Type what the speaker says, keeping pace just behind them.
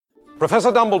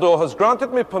Professor Dumbledore has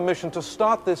granted me permission to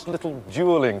start this little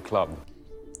dueling club.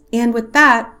 And with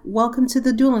that, welcome to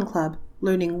the Dueling Club,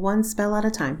 learning one spell at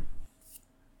a time.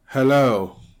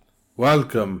 Hello.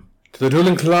 Welcome to the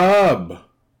Dueling Club.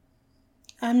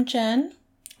 I'm Jen.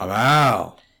 I'm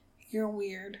Al. You're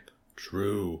weird.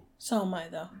 True. So am I,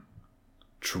 though.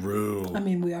 True. I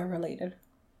mean, we are related.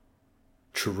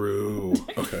 True.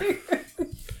 Okay.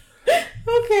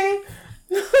 Okay.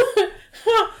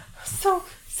 So.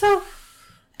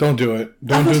 Don't do it.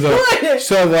 Don't do that.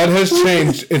 So what has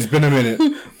changed? It's been a minute.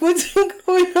 What's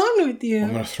going on with you?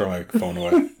 I'm going to throw my phone away.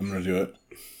 I'm going to do it.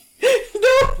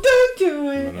 Don't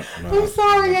do it. I'm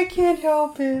sorry. I can't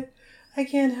help it.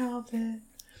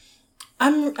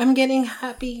 I'm getting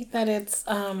happy that it's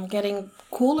getting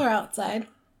cooler outside.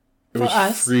 It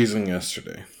was freezing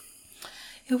yesterday.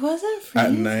 It wasn't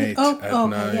freezing. At night.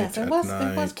 Yes, it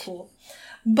was cool.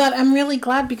 But I'm really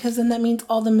glad because then that means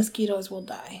all the mosquitoes will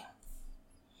die.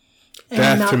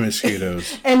 Death to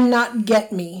mosquitoes. And not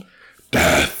get me.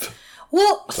 Death.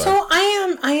 Well, sorry. So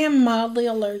I am mildly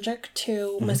allergic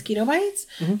to mosquito bites.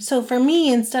 Mm-hmm. So for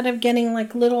me, instead of getting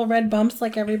like little red bumps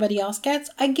like everybody else gets,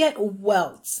 I get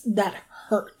welts that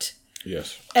hurt.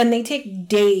 Yes. And they take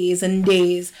days and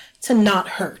days to not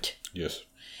hurt. Yes.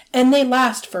 And they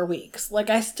last for weeks.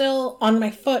 Like I still, on my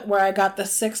foot where I got the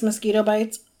 6 mosquito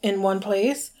bites in one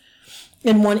place,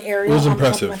 in one area. It was on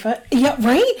impressive. My foot. Yeah,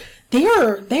 right?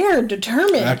 They're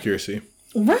determined. Accuracy.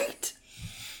 Right.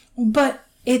 But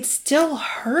it still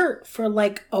hurt for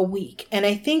like a week. And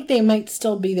I think they might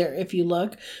still be there if you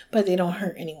look, but they don't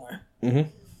hurt anymore. Mm-hmm.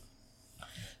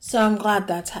 So I'm glad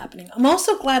that's happening. I'm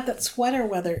also glad that sweater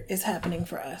weather is happening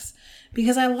for us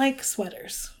because I like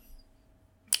sweaters.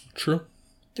 True.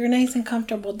 They're nice and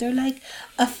comfortable. They're like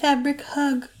a fabric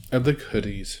hug. I like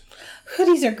hoodies.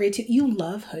 Hoodies are great too. You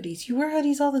love hoodies. You wear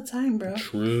hoodies all the time, bro.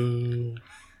 True.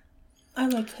 I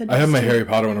like hoodies. I have my Harry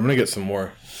Potter one. I'm going to get some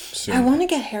more soon. I want to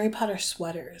get Harry Potter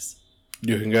sweaters.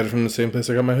 You can get it from the same place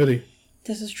I got my hoodie.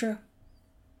 This is true.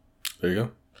 There you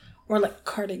go. Or like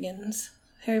cardigans.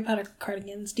 Harry Potter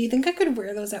cardigans. Do you think I could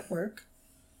wear those at work?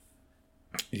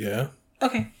 Yeah.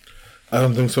 Okay. I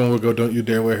don't think someone would go, "Don't you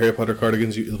dare wear Harry Potter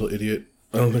cardigans, you little idiot."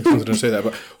 I don't think someone's going to say that,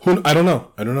 but I don't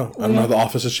know. I don't know how the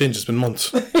office has changed. It's been months.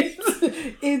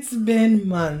 It's been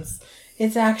months.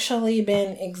 It's actually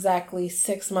been exactly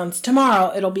 6 months.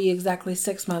 Tomorrow, it'll be exactly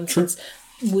 6 months since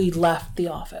we left the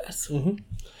office. Mm-hmm.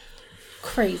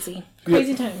 Crazy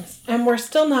times. And we're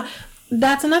still not.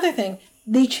 That's another thing.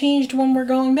 They changed when we're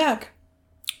going back.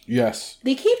 Yes.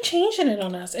 They keep changing it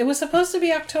on us. It was supposed to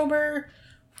be October,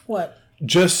 what?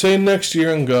 Just say next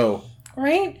year and go.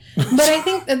 Right? But I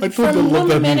think that from what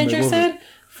my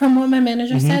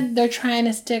manager said, they're trying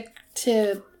to stick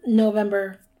to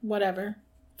November, whatever,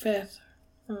 5th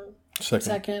or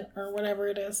 2nd or whatever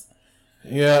it is.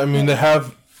 Yeah, I mean, they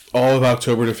have all of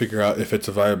October to figure out if it's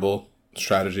a viable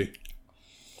strategy.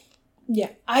 Yeah,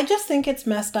 I just think it's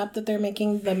messed up that they're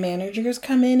making the managers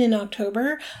come in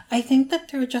October. I think that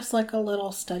they're just like a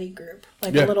little study group,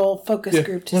 like a little focus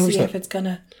group to 100%. See if it's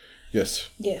gonna. Yes.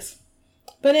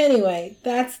 But anyway,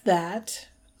 that's that.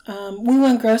 We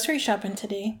went grocery shopping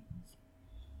today.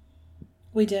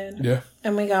 We did. Yeah.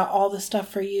 And we got all the stuff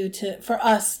for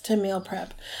us to meal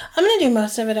prep. I'm gonna do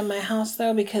most of it at my house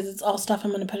though because it's all stuff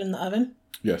I'm gonna put in the oven.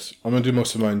 Yes, I'm gonna do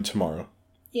most of mine tomorrow.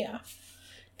 Yeah,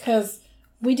 because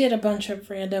we did a bunch of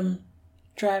random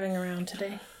driving around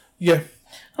today. Yeah.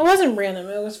 It wasn't random.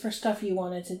 It was for stuff you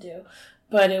wanted to do.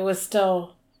 But it was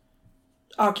still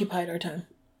occupied our time.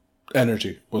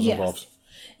 Energy was involved.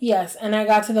 Yes, and I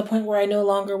got to the point where I no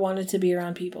longer wanted to be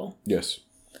around people. Yes.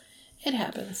 It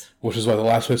happens. Which is why the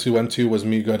last place we went to was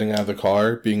me getting out of the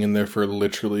car, being in there for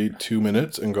literally 2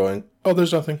 minutes and going, "Oh,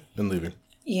 there's nothing," and leaving.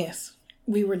 Yes.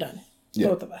 We were done. Yeah.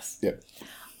 Both of us. Yeah.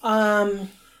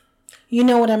 You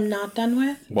know what I'm not done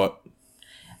with? What?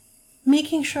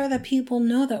 Making sure that people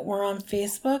know that we're on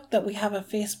Facebook, that we have a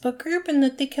Facebook group, and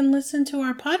that they can listen to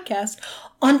our podcast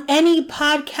on any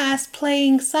podcast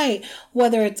playing site,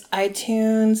 whether it's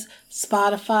iTunes,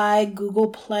 Spotify, Google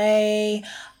Play,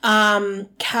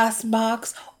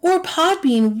 Castbox, or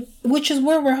Podbean, which is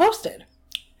where we're hosted.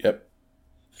 Yep.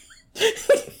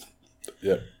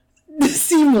 Yep.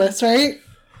 Seamless, right?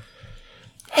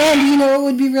 And you know what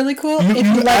would be really cool? If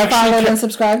you like, followed, and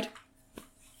subscribed.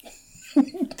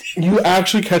 You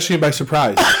actually catch me by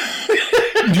surprise.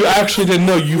 You actually didn't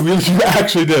know. You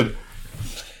actually did.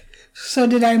 So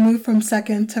did I move from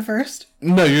second to first?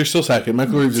 No, you're still second.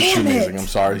 Michael Reeves is amazing. I'm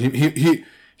sorry.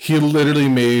 He literally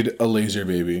made a laser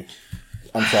baby.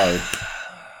 I'm sorry.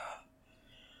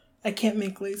 I can't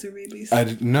make laser babies.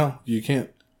 No, you can't.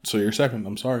 So you're second.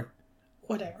 I'm sorry.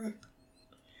 Whatever.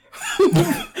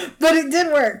 But it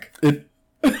did work.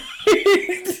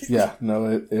 Yeah,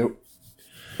 no,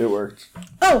 it worked.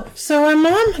 Oh, so my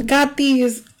mom got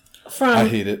these from... I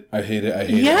hate it. I hate it.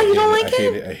 Yeah, you don't like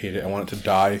it? I hate it. I want it to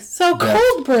die. So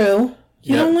cold brew.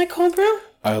 You don't like cold brew?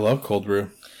 I love cold brew.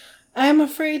 I'm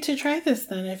afraid to try this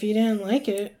then if you didn't like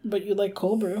it, but you like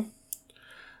cold brew.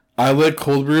 I like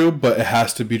cold brew, but it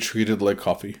has to be treated like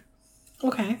coffee.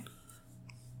 Okay.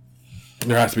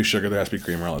 There has to be sugar, there has to be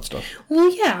creamer, all that stuff.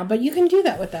 Well, yeah, but you can do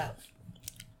that with that.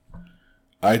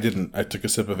 I didn't. I took a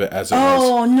sip of it as it was.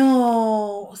 Oh,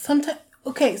 no. Sometimes...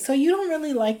 Okay, so you don't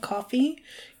really like coffee.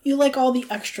 You like all the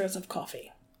extras of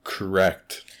coffee.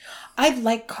 Correct. I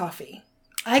like coffee.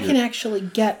 I can actually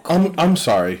get coffee. I'm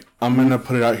sorry. I'm going to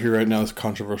put it out here right now. This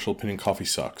controversial opinion. Coffee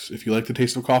sucks. If you like the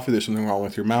taste of coffee, there's something wrong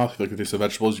with your mouth. If you like the taste of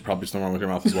vegetables, you probably something wrong with your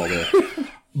mouth as well there.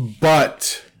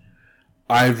 But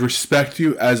I respect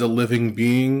you as a living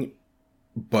being,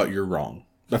 but you're wrong.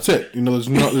 That's it. You know, there's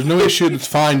no issue. It's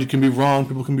fine. You can be wrong.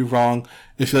 People can be wrong.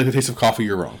 If you like the taste of coffee,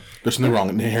 you're wrong. There's something wrong,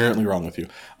 inherently wrong with you.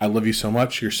 I love you so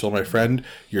much. You're still my friend.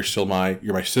 You're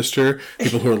my sister.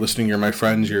 People who are listening, you're my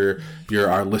friends. You're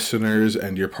our listeners,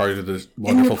 and you're part of this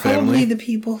wonderful family. And you're probably the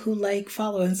people who like,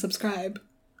 follow, and subscribe.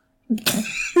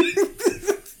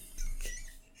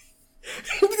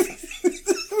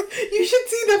 You should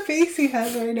see the face he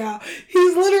has right now.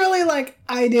 He's literally like,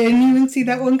 I didn't even see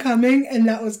that one coming, and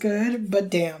that was good, but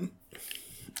damn.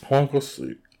 Honk will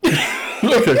sleep.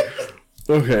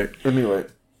 Okay.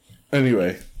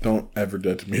 Anyway, don't ever do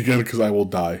that to me again because I will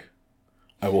die.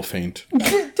 I will faint.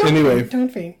 Don't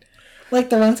faint. Like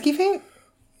the Runsky faint?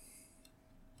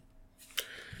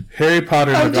 Harry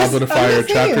Potter and the Goblet of Fire,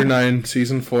 just saying. Chapter 9,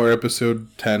 Season 4,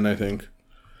 Episode 10, I think.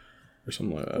 Or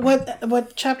something like that.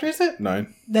 What chapter is it?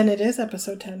 9. Then it is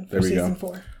episode 10 for season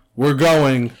 4. We're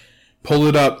going. Pull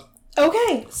it up.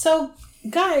 Okay, so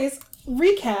guys,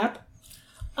 recap.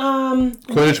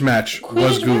 Quidditch match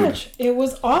was good. It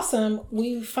was awesome.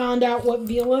 We found out what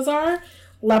Velas are.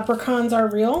 Leprechauns are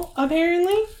real,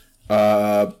 apparently.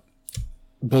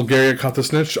 Bulgaria caught the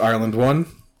snitch. Ireland won.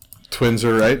 Twins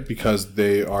are right because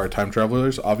they are time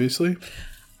travelers, obviously.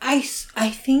 I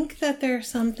think that there's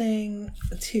something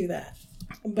to that.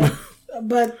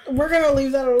 But we're going to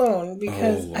leave that alone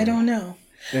because I don't know.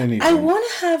 Anything.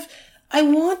 I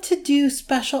want to do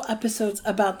special episodes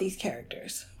about these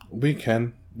characters. We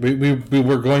can. We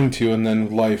were going to, and then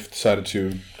life decided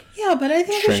to. Yeah, but I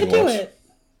think we should do it.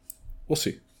 We'll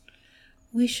see.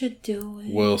 We should do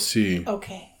it. We'll see.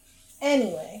 Okay.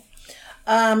 Anyway.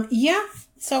 Yeah.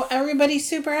 So everybody's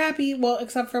super happy. Well,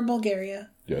 except for Bulgaria.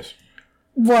 Yes.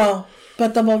 Well,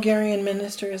 but the Bulgarian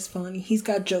minister is funny. He's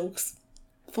got jokes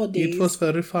for days. It was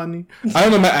very funny. I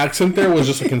don't know, my accent there was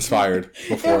just like inspired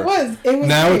before. It was.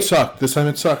 Now great. It sucked. This time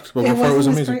it sucked. But before it was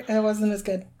amazing. It wasn't as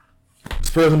good.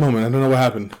 Spur of the moment. I don't know what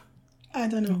happened. I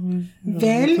don't know.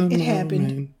 Well, it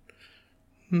happened.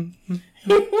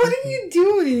 What are you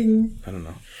doing? I don't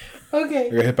know. Okay. I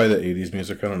got hit by the 80s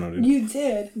music. I don't know, dude. You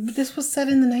did. But this was set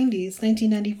in the 90s.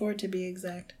 1994 to be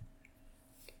exact.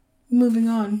 Moving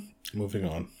on.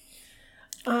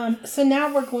 So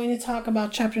now we're going to talk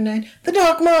about Chapter 9. The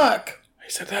Dark Mark! I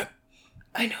said that.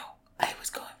 I know. I was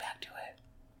going back to it.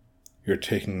 You're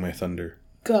taking my thunder.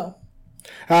 Go.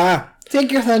 Ah!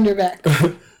 Take your thunder back.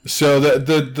 So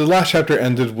the last chapter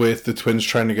ended with the twins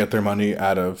trying to get their money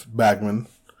out of Bagman,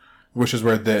 which is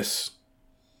where this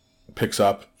picks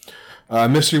up.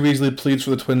 Mr. Weasley pleads for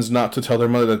the twins not to tell their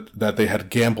mother that they had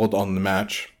gambled on the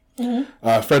match.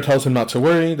 Mm-hmm. Fred tells him not to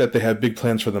worry, that they have big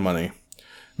plans for the money.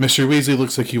 Mr. Weasley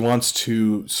looks like he wants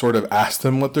to sort of ask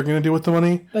them what they're going to do with the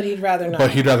money. But he'd rather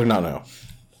not. Know.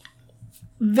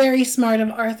 Very smart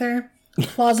of Arthur.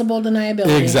 Plausible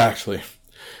deniability. Exactly.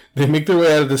 They make their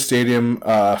way out of the stadium,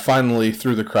 finally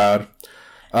through the crowd.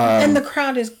 And the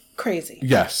crowd is crazy.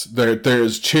 Yes.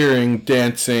 There's cheering,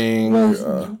 dancing.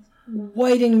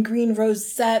 White and green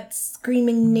rosettes,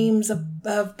 screaming names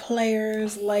of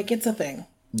players. Like, it's a thing.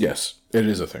 Yes, it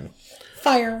is a thing.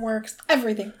 Fireworks,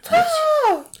 everything. Yes.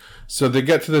 Ah! So they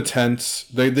get to the tents.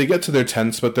 They get to their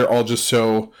tents, but they're all just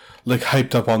so like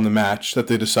hyped up on the match that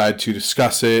they decide to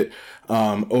discuss it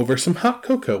over some hot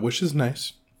cocoa, which is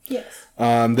nice. Yes.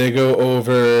 They go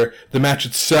over the match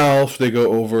itself. They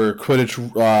go over Quidditch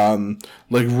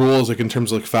like rules, like in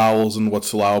terms of like fouls and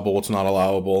what's allowable, what's not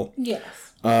allowable. Yes.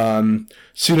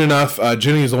 Soon enough,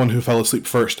 Ginny is the one who fell asleep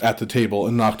first at the table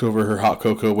and knocked over her hot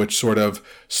cocoa, which sort of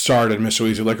started Mr.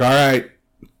 Weasley like, all right,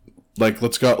 like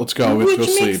let's go, Which go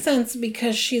makes sleep. sense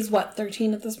because she's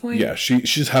 13 at this point. Yeah,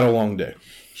 she's had a long day.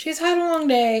 She's had a long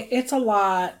day. It's a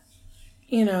lot,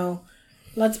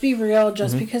 Let's be real.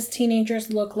 Just because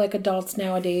teenagers look like adults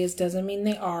nowadays doesn't mean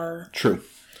they are. True.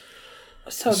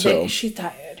 She's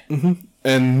tired.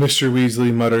 And Mr.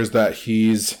 Weasley mutters that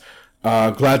he's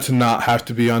glad to not have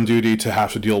to be on duty to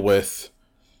have to deal with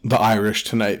the Irish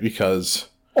tonight because...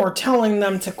 Or telling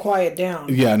them to quiet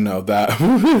down. Yeah, no, that...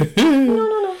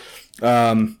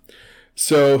 No.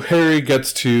 So Harry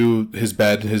gets to his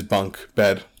bed, his bunk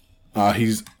bed.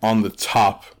 He's on the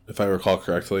top, if I recall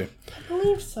correctly. I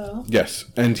believe so. Yes,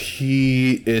 and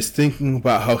he is thinking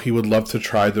about how he would love to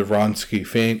try the Wronski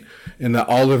feint, and that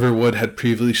Oliver Wood had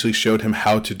previously showed him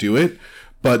how to do it,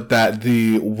 but that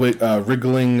the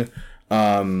wriggling,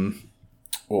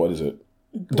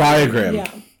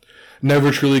 diagram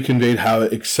never truly conveyed how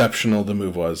exceptional the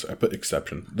move was. I put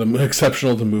exception.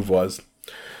 Exceptional the move was.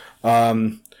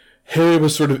 Harry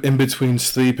was sort of in between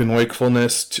sleep and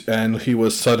wakefulness, and he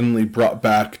was suddenly brought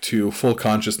back to full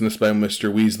consciousness by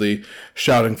Mr. Weasley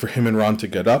shouting for him and Ron to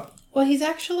get up. Well, he's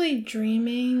actually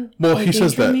dreaming. Well, he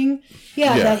says that.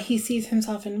 Yeah, that he sees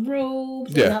himself in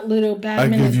robes. Yeah. And that little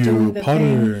Batman I is give doing you the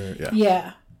Potter. thing.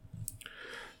 Yeah.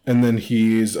 And then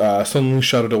he's suddenly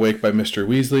shouted awake by Mr.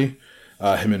 Weasley,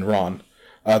 him and Ron.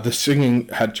 The singing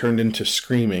had turned into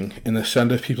screaming, and the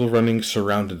sound of people running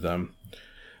surrounded them.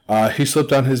 He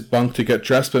slipped down his bunk to get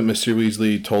dressed, but Mr.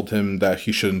 Weasley told him that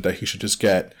he shouldn't, that he should just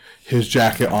get his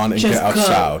jacket on and Just get go.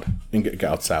 outside. And get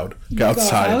outside. Get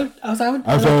outside. Outside?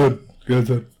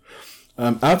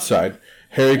 Outside,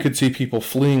 Harry could see people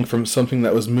fleeing from something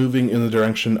that was moving in the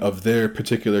direction of their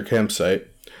particular campsite.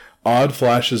 Odd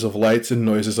flashes of lights and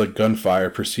noises like gunfire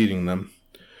preceding them.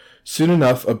 Soon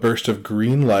enough, a burst of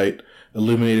green light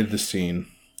illuminated the scene.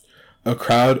 A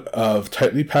crowd of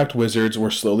tightly packed wizards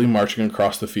were slowly marching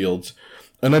across the fields,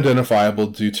 unidentifiable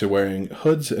due to wearing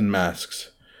hoods and masks.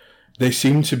 They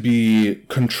seemed to be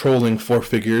controlling four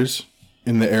figures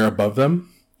in the air above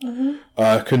them,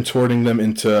 contorting them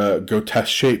into grotesque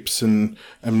shapes and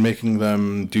making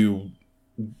them do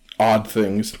odd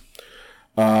things.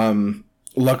 Unluckily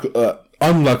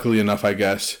enough, I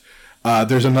guess,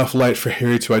 there's enough light for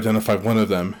Harry to identify one of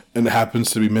them, and it happens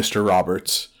to be Mr.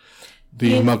 Roberts.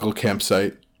 The Muggle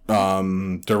campsite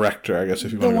director, I guess,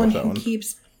 if you want to go with that one. The one who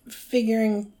keeps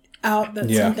figuring out that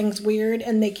something's weird,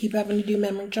 and they keep having to do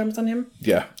memory jumps on him.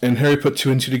 Yeah, and Harry put two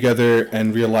and two together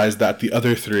and realized that the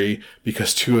other three,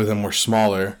 because two of them were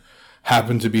smaller,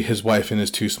 happened to be his wife and his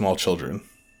two small children.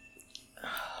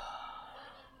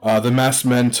 The masked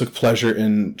men took pleasure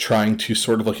in trying to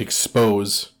sort of like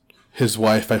expose his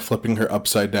wife by flipping her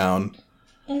upside down,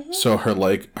 so her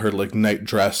night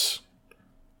dress,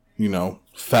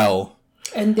 fell.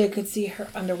 And they could see her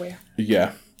underwear.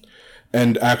 Yeah.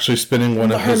 And actually spinning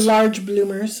one of his... Her large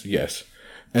bloomers. Yes.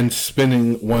 And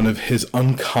spinning one of his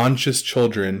unconscious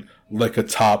children like a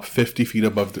top 50 feet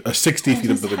above... 60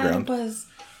 feet above the ground. His head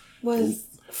was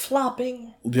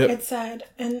flopping, yep. It said.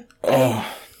 And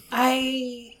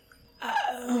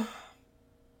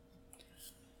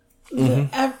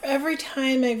every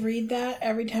time I read that,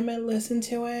 every time I listen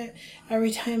to it,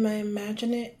 every time I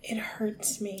imagine it, it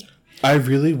hurts me. I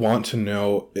really want to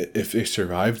know if they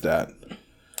survived that.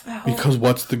 Because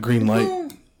what's the green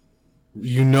light?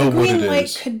 You know what it is. The green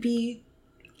light could be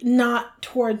not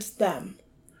towards them.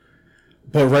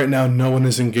 But right now, no one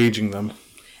is engaging them.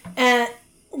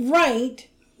 Right,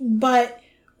 but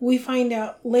we find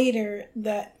out later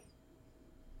that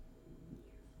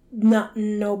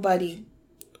nobody...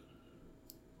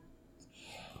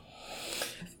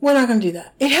 We're not going to do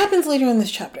that. It happens later in this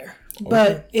chapter.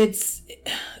 But it's...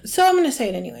 So I'm going to say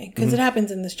it anyway, because it happens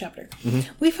in this chapter.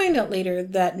 We find out later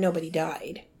that nobody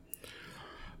died.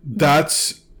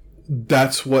 That's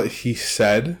what he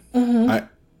said. We're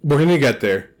going to get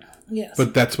there. Yes.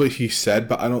 But that's what he said,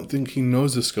 but I don't think he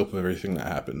knows the scope of everything that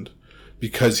happened.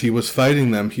 Because he was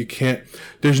fighting them, he can't...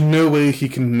 There's no way he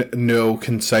can know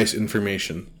concise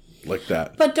information like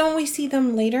that. But don't we see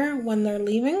them later when they're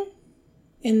leaving?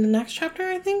 In the next chapter,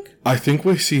 I think? I think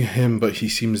we see him, but he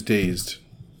seems dazed.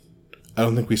 I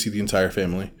don't think we see the entire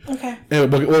family. Okay.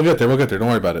 Anyway, we'll get there. Don't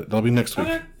worry about it. That'll be next week.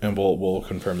 Okay. And we'll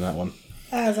confirm that one.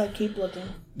 As I keep looking.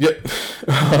 Yep.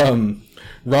 Ron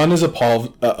is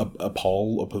appalled by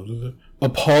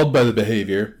the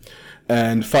behavior.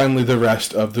 And finally, the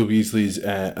rest of the Weasleys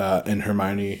and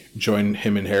Hermione join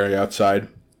him and Harry outside.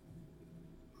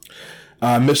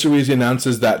 Mr. Weasley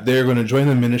announces that they're going to join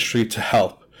the Ministry to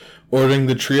help, ordering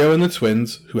the trio and the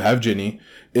twins, who have Ginny,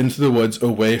 into the woods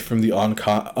away from the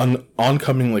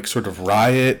oncoming sort of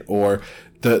riot or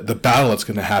the battle that's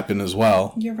going to happen as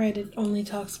well. You're right, it only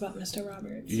talks about Mr.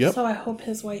 Roberts. Yep. So I hope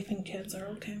his wife and kids are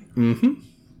okay. I'm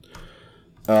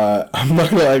not going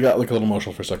to lie, I got a little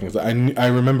emotional for a second. I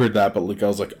remembered that, but I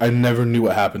was I never knew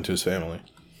what happened to his family.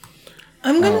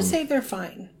 I'm going to say they're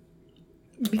fine.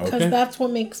 because Okay. that's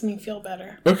what makes me feel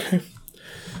better. Okay.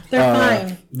 They're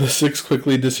fine. The six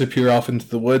quickly disappear off into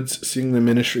the woods, seeing the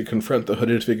ministry confront the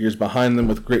hooded figures behind them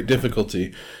with great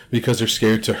difficulty because they're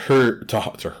scared to harm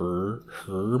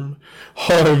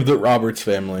the Roberts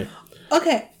family.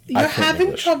 Okay, you're can't having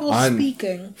English. trouble I'm-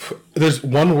 speaking. There's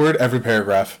one word every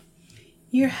paragraph.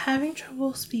 You're having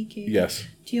trouble speaking. Yes.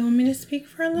 Do you want me to speak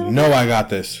for a little? No, I got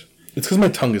this. It's because my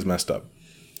tongue is messed up.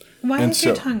 Why and is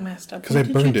your so- tongue messed up? Because What I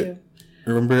did burned you it. do?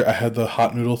 Remember, I had the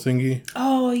hot noodle thingy.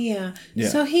 Oh yeah. Yeah.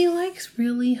 So he likes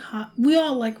really hot. We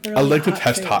all like really. I like to hot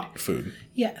test food. hot food.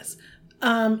 Yes.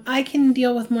 I can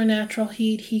deal with more natural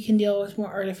heat. He can deal with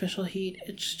more artificial heat.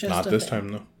 It's just Not a this thing. time,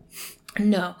 though.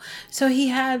 No. So he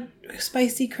had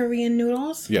spicy Korean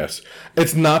noodles. Yes.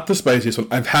 It's not the spiciest one.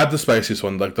 I've had the spiciest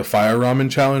one, like the fire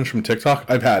ramen challenge from TikTok.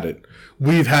 I've had it.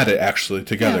 We've had it, actually,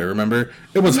 together, Yeah. remember?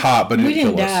 It was hot, but it We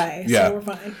didn't didn't kill us. die, Yeah. so we're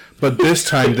fine. But this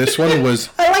time, this one was...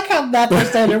 I like how that's the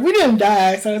standard. We didn't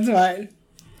die, so it's fine.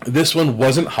 This one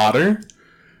wasn't hotter,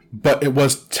 but it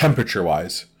was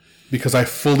temperature-wise. Because I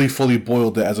fully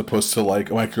boiled it as opposed to, like,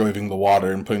 microwaving the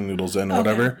water and putting noodles in or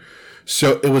whatever.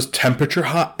 So it was temperature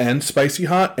hot and spicy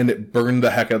hot, and it burned the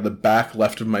heck out of the back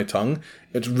left of my tongue.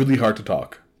 It's really hard to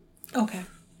talk. Okay.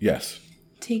 Yes.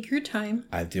 Take your time.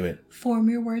 I do it. Form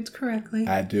your words correctly.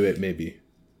 I do it, maybe.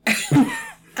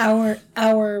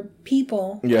 Our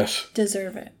people Yes.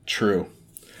 deserve it. True.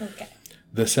 Okay.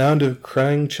 The sound of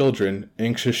crying children,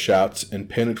 anxious shouts, and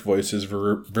panicked voices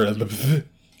Why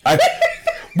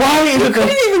is it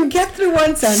Couldn't even get through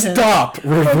one sentence. Stop!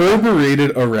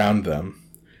 Reverberated around them.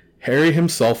 Harry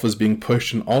himself was being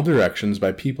pushed in all directions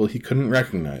by people he couldn't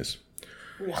recognize.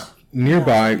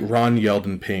 Nearby, Ron yelled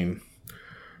in pain.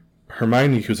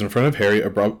 Hermione, who was in front of Harry,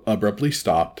 abruptly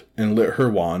stopped and lit her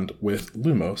wand with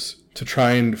Lumos to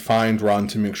try and find Ron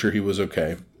to make sure he was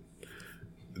okay.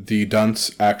 The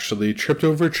dunce actually tripped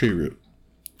over a tree root.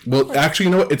 Well, actually,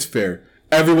 you know what? It's fair.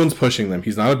 Everyone's pushing them.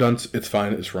 He's not a dunce. It's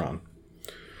fine. It's Ron.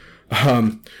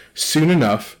 Soon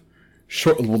enough,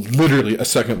 literally a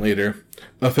second later,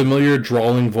 a familiar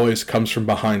drawling voice comes from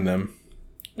behind them.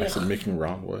 I said making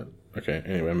Ron what? Okay,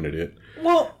 anyway, I'm an idiot.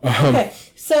 Well, okay.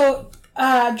 So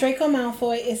Draco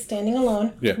Malfoy is standing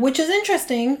alone, Yeah. which is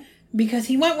interesting because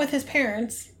he went with his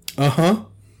parents, Uh-huh.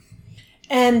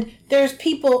 and there's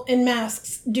people in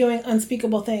masks doing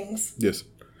unspeakable things. Yes.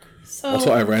 So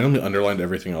Also, I randomly underlined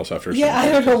everything else after. yeah, I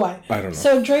don't know why. I don't know.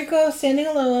 So Draco, standing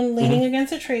alone, leaning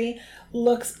against a tree,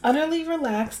 looks utterly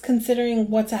relaxed considering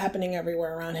what's happening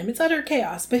everywhere around him. It's utter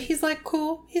chaos, but he's like,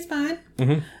 cool, he's fine.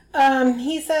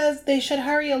 He says they should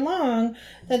hurry along,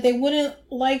 that they wouldn't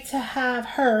like to have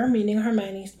her, meaning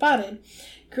Hermione, spotted.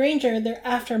 Granger, they're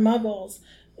after muggles.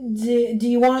 Do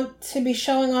you want to be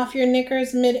showing off your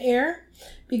knickers mid-air?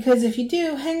 Because if you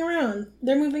do, hang around.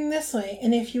 They're moving this way,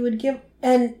 and if you would give...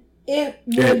 And it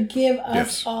would give us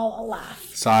yes. all a laugh.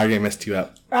 Sorry, I messed you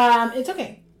up. It's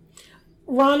okay.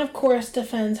 Ron, of course,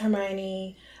 defends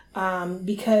Hermione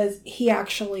because he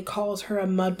actually calls her a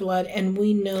mudblood, and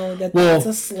we know that that's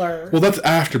a slur. Well, that's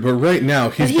after, but right now,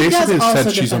 he's he does basically also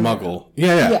said she's a defend her. muggle.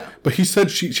 Yeah. Yeah. But he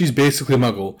said she's basically a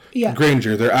muggle. Yeah.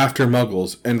 Granger, they're after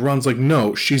muggles. And Ron's like,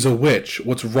 no, she's a witch.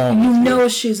 What's wrong with You you? know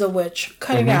she's a witch.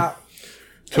 Cut it out.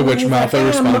 To which He's like, Malfoy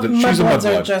responded, she's a mudbloods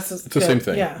are mudblood. just as It's the same good.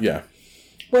 thing. Yeah. Yeah.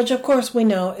 Which, of course, we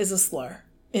know is a slur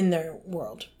in their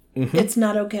world. Mm-hmm. It's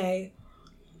not okay.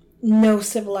 No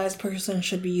civilized person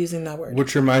should be using that word.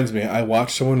 Which reminds me, I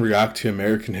watched someone react to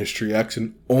American History X,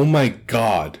 and oh my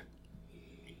god,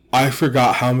 I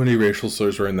forgot how many racial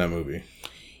slurs were in that movie.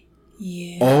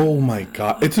 Yeah. Oh my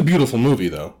god. It's a beautiful movie,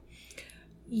 though.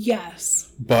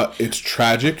 Yes. But it's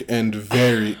tragic and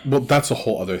very... Well, that's a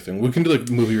whole other thing. We can do, like,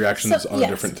 movie reactions on a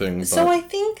different thing. But... So I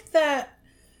think that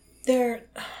there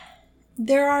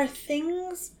are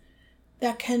things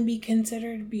that can be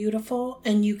considered beautiful,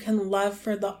 and you can love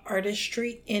for the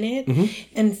artistry in it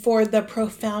and for the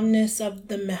profoundness of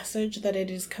the message that it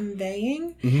is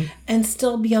conveying, and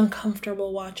still be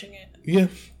uncomfortable watching it. Yeah.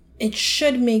 It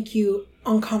should make you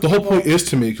The uncomfortable. whole point is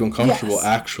to make you uncomfortable, Yes.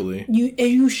 actually.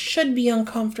 You should be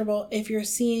uncomfortable if you're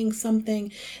seeing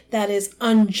something that is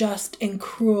unjust and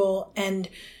cruel and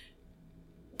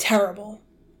terrible.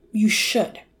 You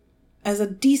should. As a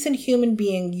decent human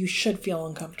being, you should feel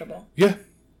uncomfortable. Yeah.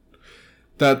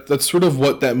 That's sort of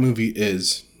what that movie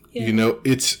is. Yeah. You know,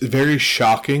 it's very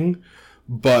shocking,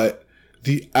 but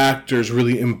the actors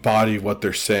really embody what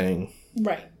they're saying.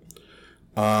 Right.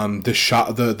 The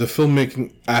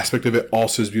filmmaking aspect of it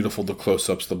also is beautiful. The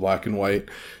close-ups, the black and white,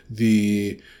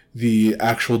 the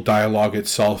actual dialogue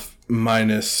itself,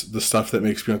 minus the stuff that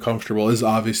makes me uncomfortable, is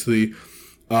obviously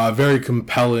Very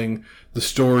compelling. The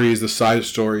stories, the side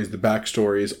stories, the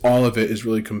backstories, all of it is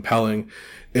really compelling.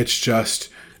 It's just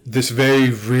this very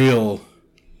real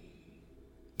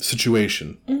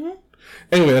situation. Mm-hmm.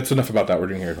 Anyway, that's enough about that. We're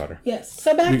doing Harry Potter. Yes.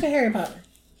 So back to Harry Potter.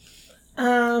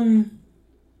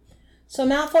 So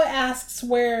Malfoy asks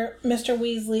where Mr.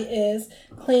 Weasley is,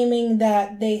 claiming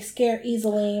that they scare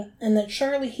easily and that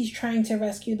surely he's trying to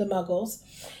rescue the Muggles.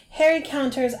 Harry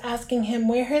counters, asking him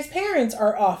where his parents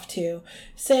are off to,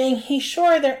 saying he's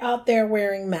sure they're out there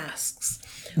wearing masks.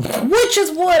 Which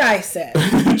is what I said.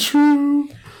 True.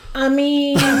 I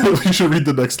mean... We should read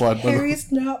the next slide.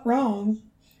 Harry's not wrong.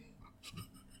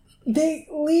 They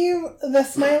leave the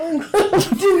smiling little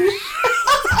douche.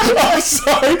 I'm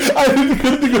sorry. I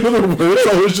couldn't think of other words.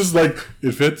 I was just like,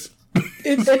 it fits.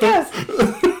 It does.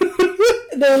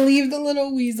 They leave the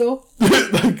little weasel.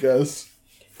 I guess.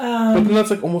 But then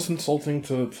that's like almost insulting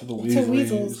to the Weasleys. To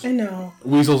weasels, I know.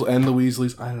 Weasels and the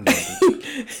Weasleys. I don't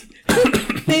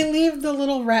know. They leave the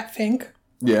little rat fink.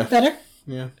 Yeah. Better?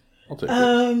 Yeah. I'll take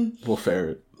it. Little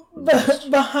ferret.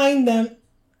 Behind them.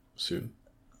 Soon.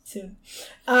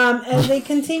 As they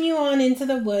continue on into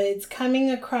the woods,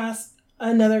 coming across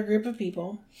another group of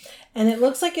people. And it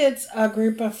looks like it's a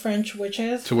group of French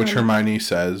witches. To which Hermione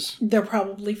says... They're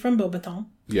probably from Beauxbaton.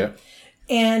 Yeah.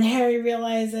 And Harry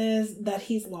realizes that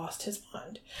he's lost his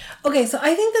wand. Okay, so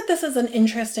I think that this is an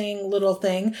interesting little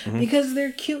thing because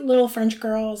they're cute little French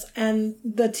girls and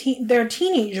they're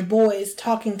teenage boys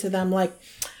talking to them like,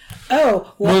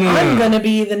 oh, well, I'm going to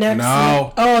be the next...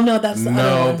 No. Oh, no, that's the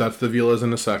other one. That's the Velas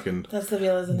in a second. That's the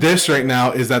Velas in a This right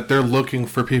now is that they're looking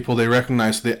for people they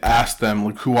recognize. So they ask them,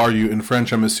 like, who are you? In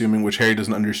French, I'm assuming, which Harry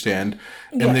doesn't understand.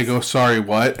 And they go, sorry,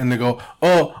 what? And they go,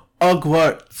 oh,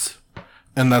 Hogwarts.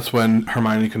 And that's when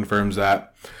Hermione confirms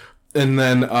that. And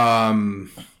then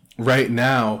right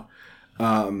now,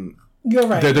 you're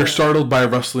right. They're startled by a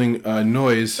rustling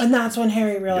noise. And that's when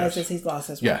Harry realizes he's lost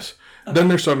his wand. Yes. Okay. Then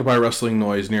they're startled by a rustling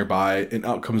noise nearby, and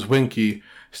out comes Winky,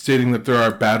 stating that there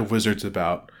are bad wizards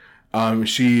about.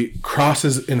 She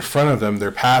crosses in front of them,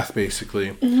 their path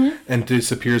basically, and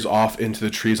disappears off into the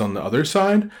trees on the other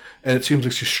side. And it seems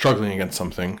like she's struggling against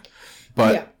something.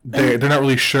 But they're not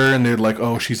really sure, and they're like,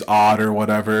 oh, she's odd or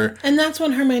whatever. And that's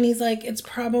when Hermione's like, it's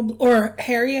probably... Or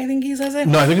Harry, I think he says it.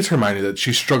 No, I think it's Hermione that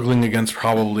she's struggling against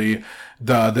probably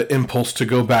the impulse to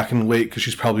go back and wait, because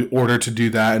she's probably ordered to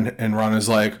do that. And Ron is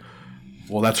like,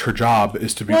 well, that's her job,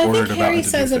 is to be ordered about to do things. Harry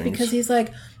says it because he's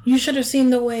like, you should have seen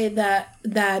the way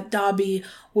that Dobby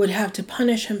would have to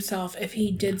punish himself if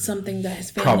he did something that his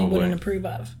family wouldn't approve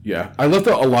of. Yeah. I love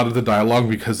a lot of the dialogue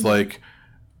because, like...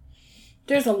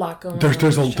 There's a lot going on.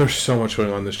 There's so much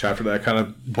going on in this chapter that I kind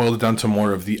of boiled it down to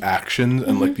more of the action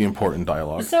and like the important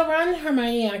dialogue. So Ron and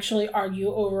Hermione actually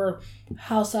argue over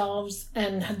house elves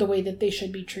and the way that they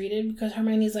should be treated because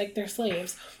Hermione's like, they're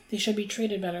slaves. They should be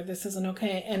treated better. This isn't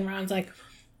okay. And Ron's like,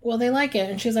 well, they like it.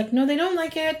 And she's like, no, they don't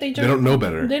like it. They don't know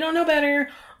better. They don't know better.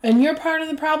 And you're part of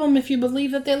the problem if you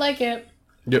believe that they like it.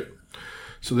 Yep.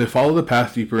 So they follow the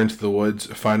path deeper into the woods,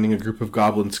 finding a group of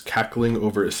goblins cackling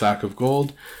over a sack of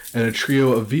gold, and a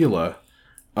trio of Vila,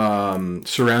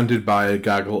 surrounded by a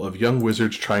gaggle of young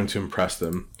wizards trying to impress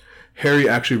them. Harry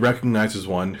actually recognizes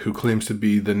one who claims to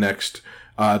be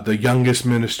the youngest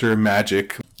minister of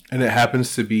magic, and it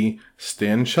happens to be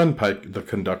Stan Shunpike, the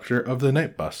conductor of the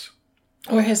night bus.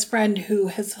 Or his friend who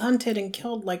has hunted and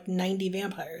killed like 90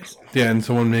 vampires. Yeah, and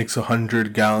someone makes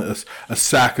 100 gallons, a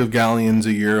sack of galleons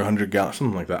a year, 100 gallons,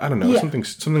 something like that. I don't know,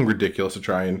 something ridiculous to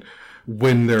try and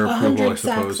win their approval, I suppose.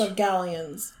 100 sacks of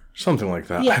galleons. Something like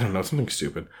that. Yeah. I don't know, something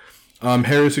stupid.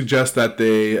 Harry suggests that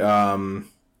they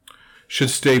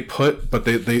should stay put, but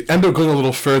they end up going a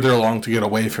little further along to get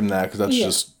away from that because that's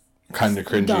just kind of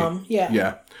cringy. Dumb,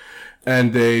 yeah.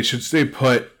 And they should stay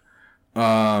put.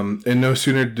 And no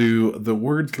sooner do the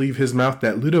words leave his mouth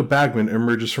that Ludo Bagman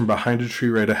emerges from behind a tree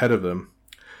right ahead of them.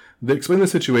 They explain the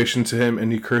situation to him, and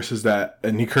he curses,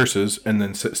 and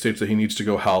then states that he needs to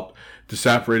go help,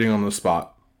 disapparating on the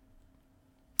spot.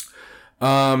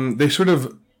 They sort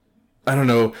of, I don't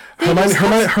know.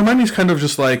 Hermione's kind of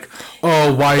just like,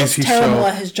 oh, why is he terrible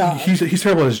at his job? He's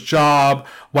terrible at his job.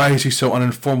 Why is he so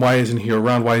uninformed? Why isn't he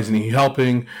around? Why isn't he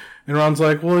helping? And Ron's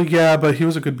like, well, yeah, but he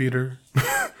was a good beater.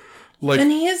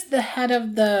 And he is the head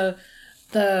of the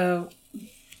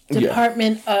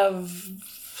Department of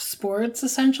Sports,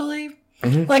 essentially.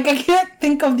 Mm-hmm. Like, I can't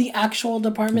think of the actual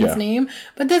department's name,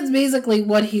 but that's basically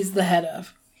what he's the head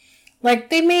of. Like,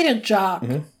 they made a jock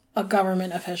a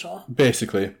government official.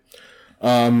 Basically.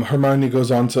 Hermione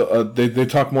goes on to... they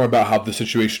talk more about how the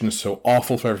situation is so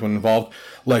awful for everyone involved.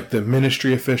 Like, the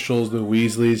ministry officials, the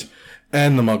Weasleys,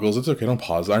 and the Muggles. It's okay, don't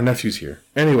pause. Our nephew's here.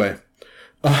 Anyway...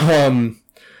 Hermione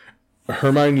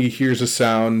hears a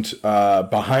sound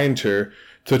behind her,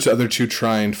 so the other two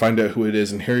try and find out who it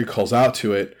is, and Harry calls out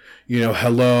to it,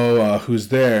 hello, who's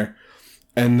there?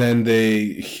 And then they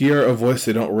hear a voice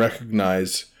they don't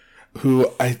recognize,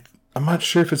 who I'm not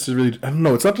sure if it's really, I don't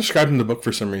know, it's not described in the book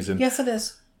for some reason. Yes, it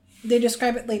is. They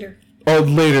describe it later. Oh,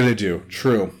 later they do,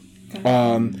 true.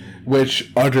 Okay.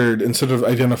 Which uttered, instead of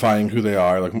identifying who they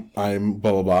are, like, I'm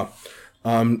blah blah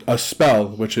blah, a spell,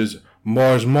 which is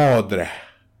Mors Mordre.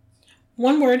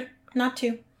 One word, not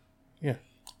two. Yeah.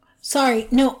 Sorry,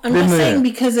 no, I'm just saying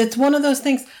because it's one of those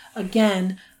things.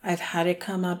 Again, I've had it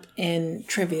come up in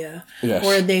trivia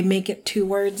where they make it 2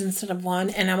 words instead of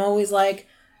 1, and I'm always like,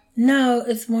 no,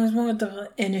 it's more,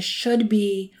 and it should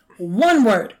be 1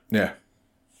 word. Yeah.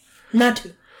 Not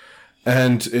 2.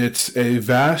 And it's a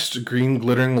vast green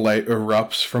glittering light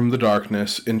erupts from the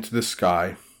darkness into the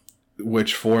sky,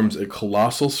 which forms a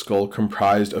colossal skull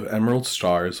comprised of emerald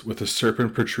stars with a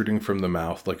serpent protruding from the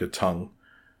mouth like a tongue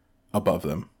above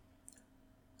them.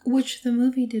 Which the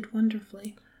movie did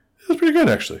wonderfully. It was pretty good,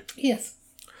 actually. Yes.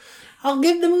 I'll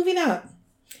give the movie that.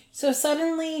 So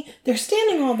suddenly, they're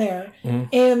standing all there,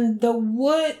 and the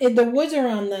woods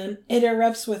around them, it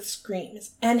erupts with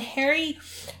screams. And Harry,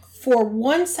 for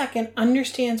 1 second,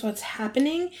 understands what's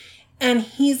happening, and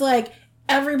he's like,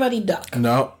 everybody duck.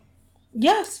 No.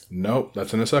 Yes. Nope,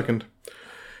 that's in a second.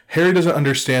 Harry doesn't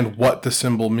understand what the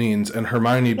symbol means, and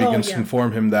Hermione begins to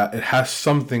inform him that it has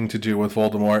something to do with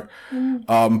Voldemort,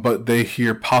 but they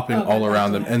hear popping all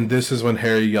around them, and this is when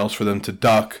Harry yells for them to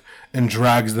duck and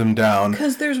drags them down.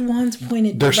 Because there's wands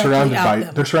pointed They're directly at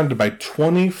them. They're surrounded by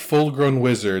 20 full-grown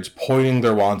wizards pointing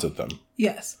their wands at them.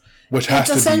 Yes. Which has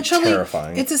to be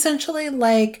terrifying. It's essentially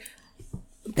like,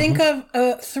 think of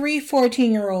 3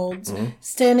 14-year-olds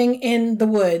standing in the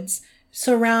woods,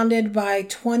 surrounded by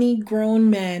 20 grown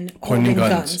men holding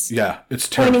guns. Yeah, it's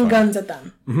terrifying. Pointing guns at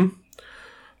them.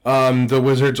 The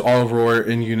wizards all roar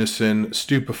in unison,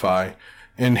 stupefy,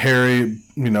 and Harry,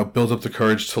 builds up the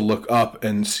courage to look up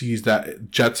and sees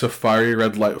that jets of fiery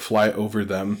red light fly over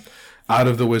them, out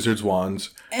of the wizard's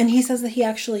wands. And he says that he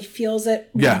actually feels it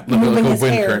like moving a his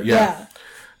wind hair. current. Yeah.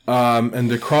 And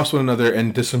they cross one another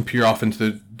and disappear off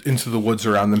into the woods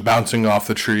around them, bouncing off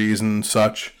the trees and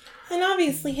such. And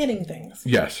obviously hitting things.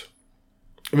 Yes.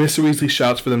 Mr. Weasley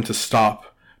shouts for them to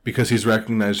stop because he's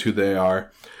recognized who they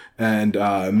are. And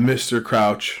Mr.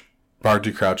 Crouch,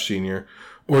 Barty Crouch Sr.,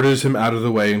 orders him out of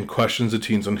the way and questions the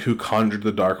teens on who conjured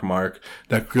the dark mark,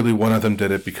 that clearly one of them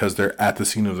did it because they're at the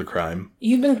scene of the crime.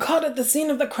 You've been caught at the scene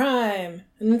of the crime.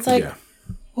 And it's like,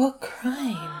 what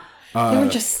crime? They were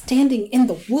just standing in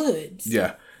the woods.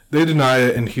 Yeah. They deny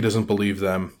it and he doesn't believe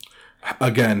them.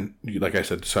 Again, like I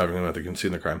said, describing them that they can see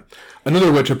in the crime.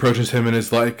 Another witch approaches him and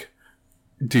is like,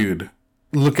 dude,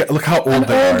 look how old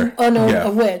they are.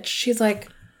 A witch. She's like,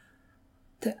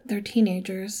 they're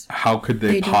teenagers. How could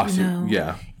they possibly? Don't know.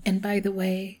 Yeah. And by the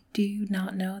way, do you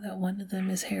not know that one of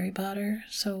them is Harry Potter?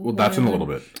 So well, that's in a little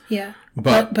bit. Yeah.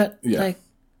 But yeah. Like,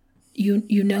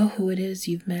 you know who it is.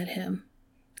 You've met him.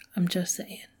 I'm just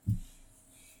saying.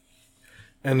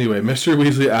 Anyway, Mr.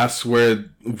 Weasley asks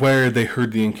where they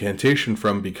heard the incantation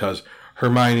from because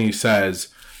Hermione says,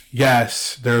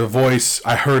 yes, their voice,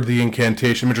 I heard the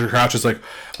incantation. Mr. Crouch is like,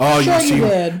 oh,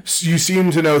 you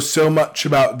seem to know so much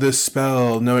about this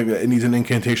spell, knowing that it needs an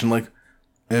incantation. Like,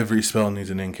 every spell needs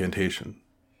an incantation.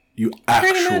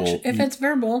 Pretty much, if it's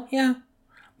verbal, yeah.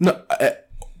 No,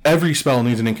 every spell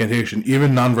needs an incantation.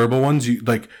 Even non-verbal ones, you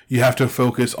have to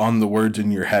focus on the words in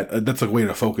your head. That's a way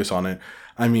to focus on it.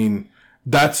 I mean,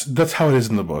 that's how it is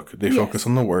in the book. They focus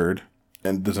on the word,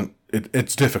 and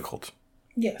it's difficult.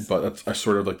 Yes. But that's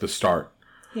sort of like the start.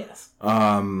 Yes.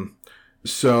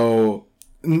 So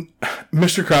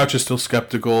Mr. Crouch is still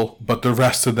skeptical, but the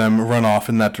rest of them run off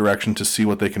in that direction to see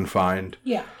what they can find.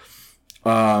 Yeah.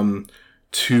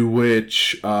 To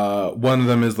which one of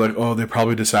them is like, oh, they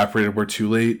probably disapparated, we're too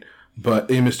late.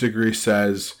 But Amos Diggory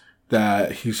says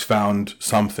that he's found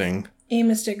something.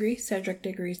 Amos Diggory, Cedric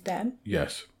Diggory's dad.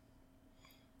 Yes.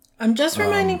 I'm just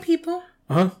reminding people.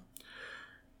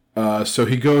 So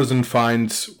he goes and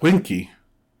finds Winky,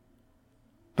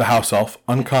 the house elf,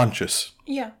 unconscious.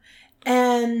 Yeah.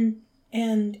 And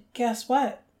guess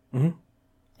what? Mm-hmm.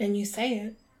 And you say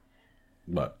it.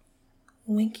 What?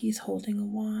 Winky's holding a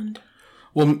wand.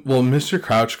 Well, Mr.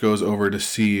 Crouch goes over to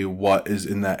see what is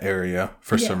in that area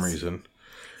for some reason.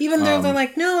 Even though they're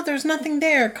like, no, there's nothing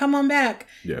there. Come on back.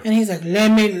 Yeah. And he's like,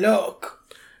 let me look.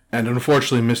 And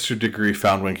unfortunately, Mr. Diggory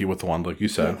found Winky with the wand, like you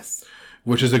said. Yes.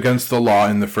 Which is against the law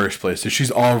in the first place. So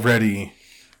she's already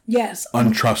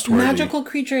untrustworthy. Magical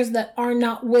creatures that are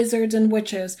not wizards and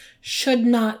witches should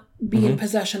not be in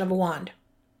possession of a wand.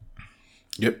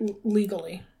 Yep.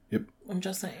 Legally. Yep. I'm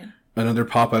just saying. Another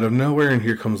pop out of nowhere, and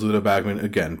here comes Ludo Bagman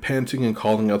again, panting and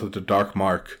calling out that the Dark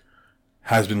Mark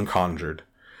has been conjured.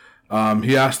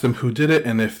 He asked them who did it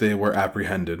and if they were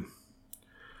apprehended.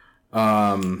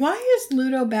 Why is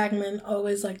Ludo Bagman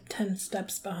always like 10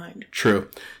 steps behind? True.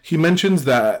 He mentions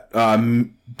that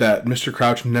that Mr.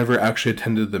 Crouch never actually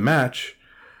attended the match.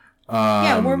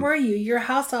 Yeah, where were you? Your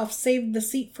house elf saved the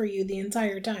seat for you the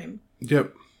entire time.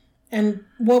 Yep. And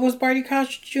what was Barty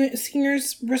Crouch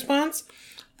Sr.'s response?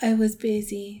 I was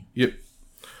busy. Yep.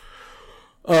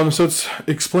 So it's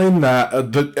explained that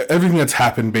everything that's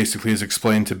happened basically is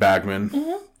explained to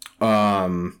Bagman.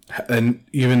 And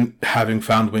even having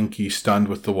found Winky stunned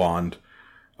with the wand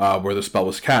where the spell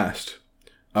was cast.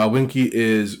 Winky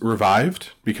is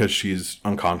revived because she's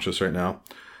unconscious right now.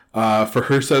 For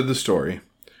her side of the story,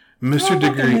 Mr.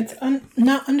 Diggory... It's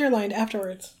not underlined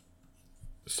afterwards.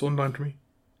 It's still underlined for me?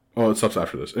 Oh, it stops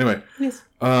after this. Anyway. Yes.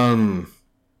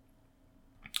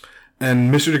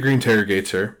 And Mr. Diggory interrogates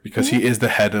her because he is the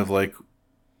head of like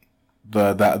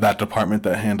that department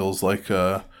that handles like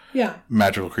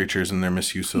magical creatures and their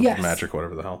misuse of magic,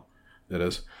 whatever the hell it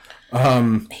is.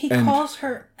 He calls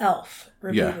her elf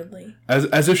repeatedly. Yeah.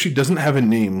 As if she doesn't have a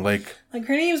name, like her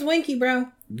name's Winky, bro.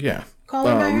 Yeah. Call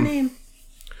her by her name.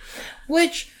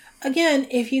 Which, again,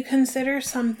 if you consider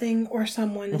something or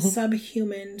someone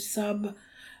subhuman, sub-wizard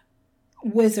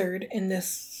in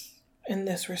this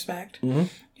respect,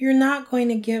 you're not going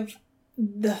to give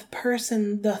the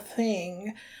person, the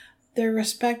thing, the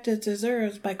respect it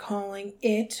deserves by calling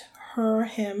it, her,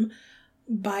 him,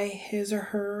 by his or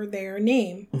her, their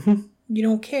name. You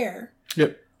don't care.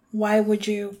 Yep. Why would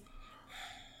you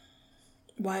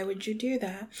do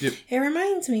that? Yep. It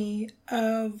reminds me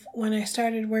of when I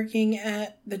started working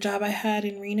at the job I had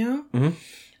in Reno.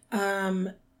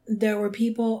 There were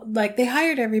people, like, they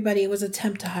hired everybody. It was a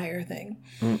temp to hire thing.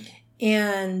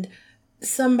 And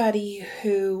somebody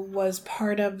who was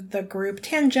part of the group,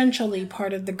 tangentially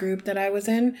part of the group that I was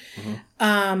in,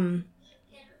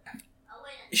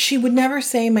 she would never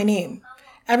say my name.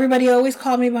 Everybody always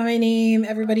called me by my name.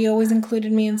 Everybody always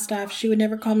included me in stuff. She would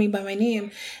never call me by my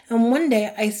name. And one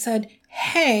day I said,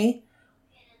 hey,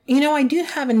 I do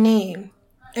have a name.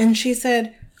 And she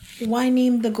said, why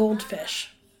name the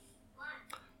goldfish?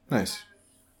 Nice.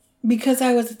 Because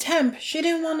I was a temp, she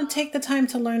didn't want to take the time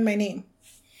to learn my name.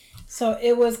 So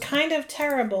it was kind of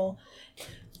terrible.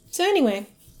 So anyway,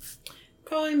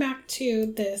 going back to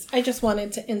this, I just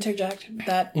wanted to interject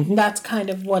that that's kind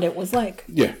of what it was like.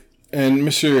 Yeah. And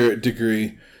Mr.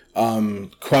 Diggory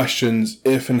questions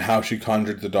if and how she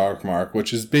conjured the Dark Mark,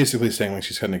 which is basically saying like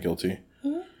she's kind of guilty.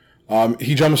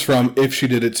 He jumps from if she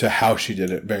did it to how she did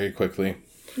it very quickly.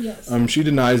 Yes. She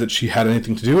denies that she had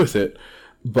anything to do with it,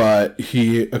 but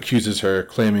he accuses her,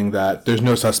 claiming that there's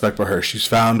no suspect but her. She's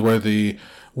found where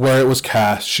it was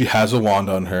cast. She has a wand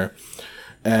on her.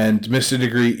 And Mr.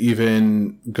 Diggory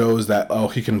even goes that,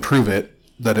 he can prove it,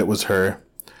 that it was her,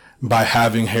 by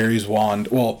having Harry's wand,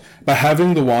 by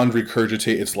having the wand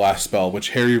regurgitate its last spell, which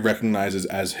Harry recognizes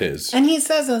as his. And he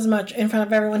says as much in front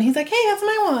of everyone. He's like, hey, that's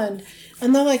my wand.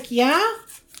 And they're like, yeah?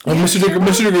 And Mr.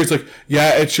 Diggory's like,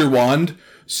 yeah, it's your wand.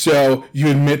 So you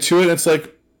admit to it. It's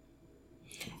like...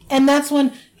 And that's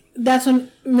when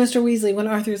Mr. Weasley, when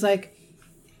Arthur's like,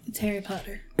 it's Harry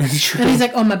Potter. It's true. And he's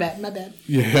like, oh, my bad.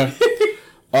 Yeah.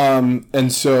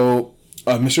 And so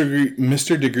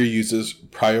Mr. Diggory uses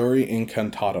Priori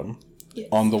Incantatem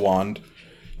on the wand,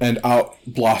 and out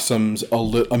blossoms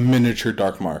a miniature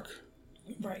Dark Mark.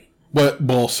 Right.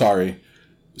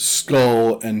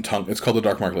 Skull and tongue. It's called the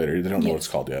Dark Mark later. They don't know what it's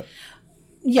called yet.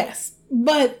 Yes,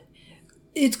 but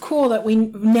it's cool that we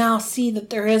now see that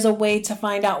there is a way to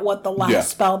find out what the last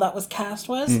spell that was cast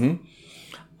was.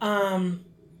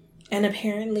 And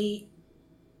apparently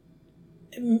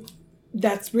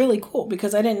that's really cool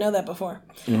because I didn't know that before.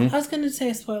 I was going to say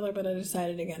a spoiler, but I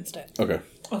decided against it. Okay.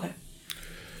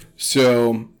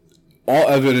 So all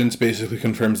evidence basically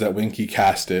confirms that Winky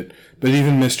cast it, but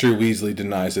even Mr. Weasley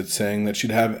denies it, saying that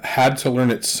she'd have had to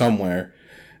learn it somewhere.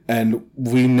 And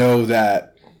we know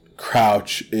that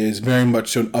Crouch is very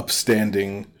much an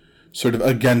upstanding, sort of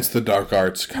against the dark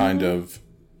arts kind of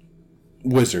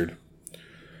wizard.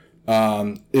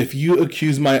 If you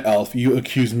accuse my elf, you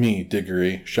accuse me,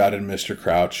 Diggory, shouted Mr.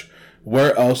 Crouch.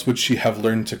 Where else would she have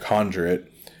learned to conjure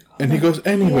it? And he goes,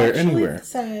 anywhere. It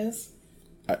says...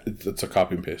 It's a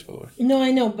copy and paste, by the way. No,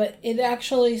 I know, but it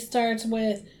actually starts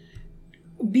with,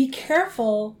 be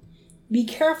careful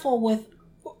with...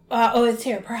 it's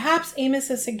here. Perhaps Amos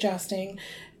is suggesting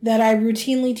that I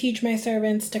routinely teach my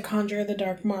servants to conjure the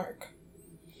Dark Mark.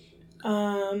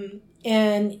 And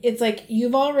it's like,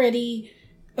 you've already...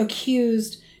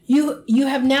 accused. You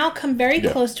have now come very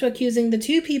close to accusing the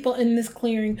two people in this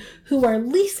clearing who are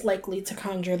least likely to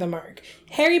conjure the mark,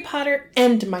 Harry Potter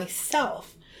and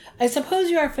myself. I suppose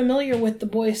you are familiar with the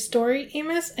boy's story,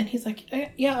 Amos? And he's like,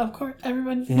 yeah, of course,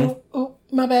 everyone. Oh,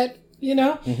 my bad,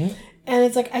 And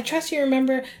it's like, I trust you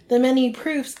remember the many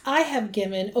proofs I have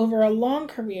given over a long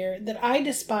career that I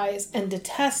despise and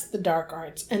detest the dark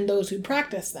arts and those who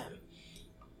practice them.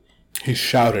 He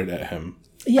shouted at him.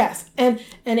 Yes, and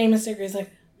Amos Diggory's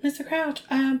like, Mr. Crouch,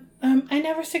 I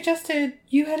never suggested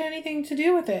you had anything to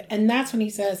do with it. And that's when he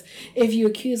says, if you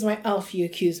accuse my elf, you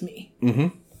accuse me.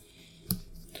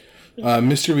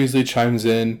 Mr. Weasley chimes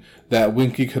in that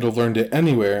Winky could have learned it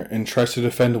anywhere and tries to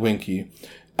defend Winky,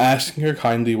 asking her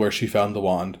kindly where she found the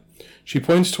wand. She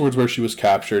points towards where she was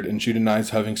captured, and she denies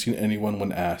having seen anyone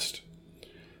when asked.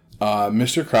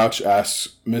 Mr. Crouch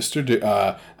asks Mr.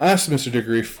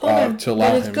 Diggory to allow him.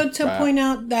 But it's good to point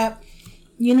out that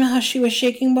you know how she was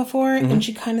shaking before and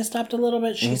she kind of stopped a little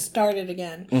bit? She started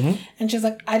again. And she's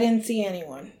like, I didn't see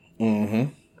anyone.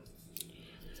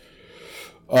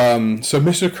 So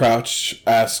Mr. Crouch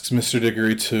asks Mr.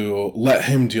 Diggory to let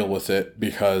him deal with it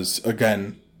because,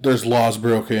 again, there's laws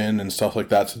broken and stuff like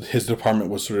that. So his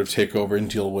department would sort of take over and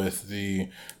deal with the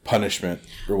punishment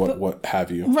or what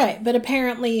have you. Right, but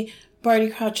apparently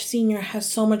Barty Crouch Sr.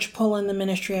 has so much pull in the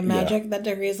Ministry of Magic that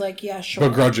Diggory's like, yeah, sure.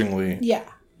 Begrudgingly.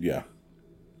 Yeah.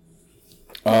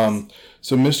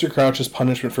 So Mr. Crouch's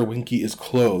punishment for Winky is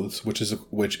clothes, which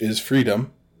is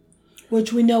freedom.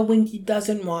 Which we know Winky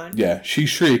doesn't want. Yeah, she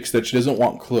shrieks that she doesn't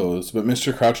want clothes, but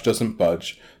Mr. Crouch doesn't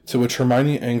budge, to which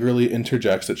Hermione angrily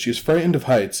interjects that she is frightened of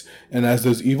heights, and as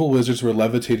those evil wizards were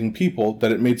levitating people,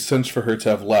 that it made sense for her to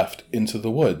have left into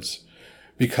the woods,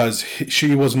 because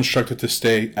she was instructed to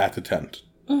stay at the tent.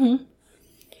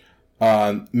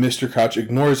 Mr. Crouch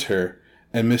ignores her,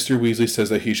 and Mr. Weasley says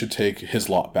that he should take his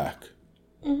lot back.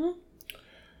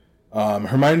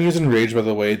 Hermione is enraged by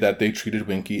the way that they treated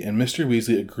Winky, and Mr.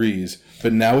 Weasley agrees,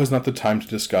 but now is not the time to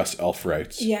discuss elf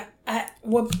rights. Yeah,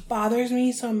 what bothers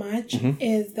me so much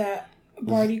is that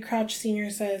Barty Crouch Sr.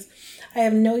 says, I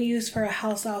have no use for a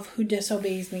house elf who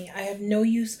disobeys me. I have no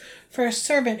use for a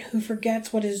servant who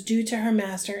forgets what is due to her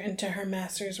master and to her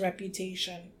master's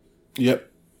reputation. Yep.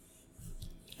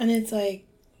 And it's like,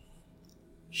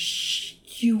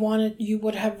 you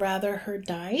would have rather her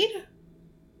died?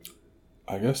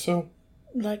 I guess so.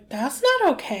 Like, that's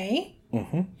not okay.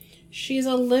 She's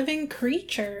a living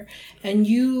creature, and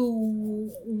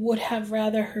you would have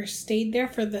rather her stayed there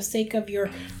for the sake of your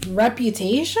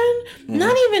reputation?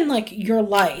 Not even, like, your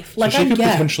life. Like, so she could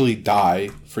potentially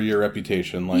die for your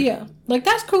reputation. Yeah. Like,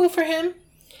 that's cool for him.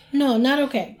 No, not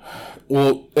okay.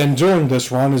 Well, and during this,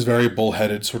 Ron is very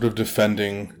bullheaded, sort of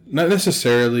defending, not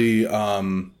necessarily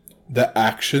the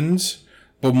actions,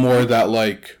 but more that,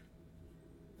 like,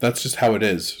 that's just how it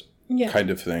is, kind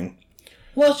of thing.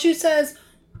 Well, she says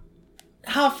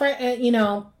how,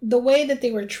 the way that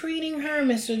they were treating her,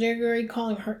 Mr. Diggory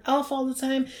calling her elf all the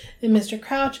time, and Mr.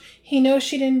 Crouch, he knows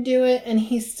she didn't do it, and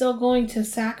he's still going to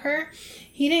sack her.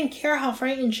 He didn't care how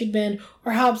frightened she'd been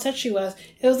or how upset she was.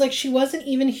 It was like she wasn't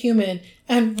even human.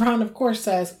 And Ron, of course,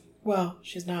 says, well,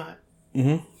 she's not.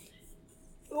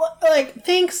 Like,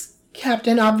 thanks,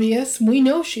 Captain Obvious. We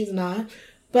know she's not.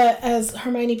 But as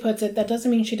Hermione puts it, that doesn't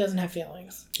mean she doesn't have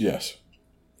feelings. Yes.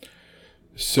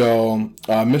 So,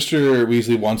 Mr.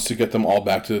 Weasley wants to get them all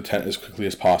back to the tent as quickly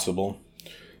as possible.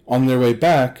 On their way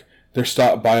back, they're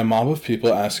stopped by a mob of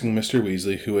people asking Mr.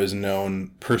 Weasley, who is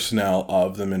known personnel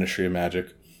of the Ministry of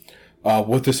Magic,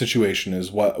 what the situation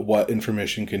is, what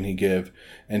information can he give.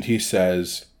 And he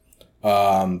says,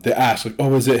 they ask, like,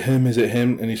 oh, is it him? Is it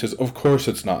him? And he says, of course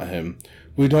it's not him.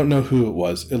 We don't know who it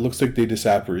was. It looks like they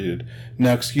disapparated.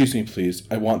 Now, excuse me, please.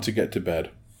 I want to get to bed.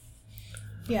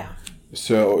 Yeah.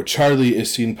 So Charlie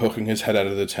is seen poking his head out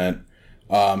of the tent,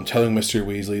 telling Mr.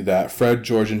 Weasley that Fred,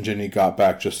 George, and Ginny got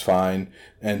back just fine,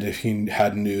 and if he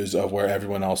had news of where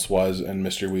everyone else was, and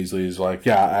Mr. Weasley is like,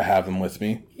 yeah, I have them with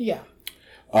me. Yeah.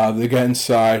 They get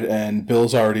inside, and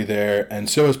Bill's already there, and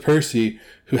so is Percy,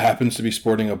 who happens to be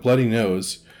sporting a bloody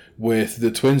nose, with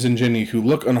the twins and Ginny, who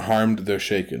look unharmed, though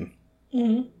shaken.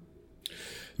 Mr.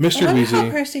 Weasley.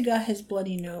 How Percy got his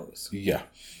bloody nose. Yeah.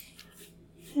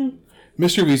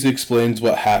 Mr. Weasley explains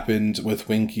what happened with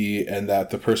Winky and that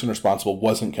the person responsible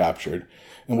wasn't captured.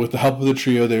 And with the help of the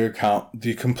trio, they recount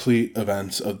the complete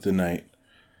events of the night.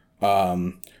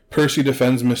 Percy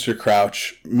defends Mr.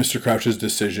 Crouch's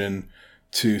decision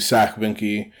to sack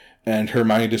Winky, and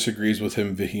Hermione disagrees with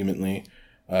him vehemently.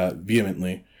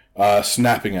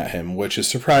 snapping at him, which is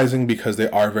surprising because they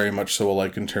are very much so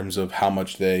alike in terms of how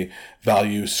much they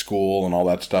value school and all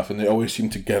that stuff, and they always seem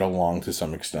to get along to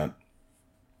some extent.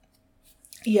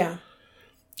 Yeah.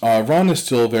 Ron is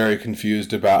still very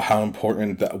confused about how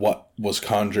important that what was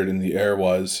conjured in the air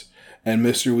was, and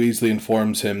Mr. Weasley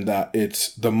informs him that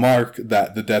it's the mark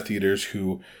that the Death Eaters,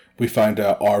 who we find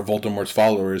out are Voldemort's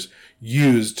followers,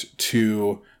 used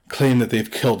to claim that they've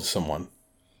killed someone.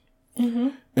 Mm-hmm.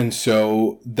 And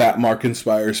so that mark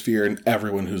inspires fear in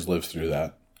everyone who's lived through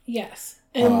that. Yes.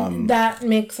 And that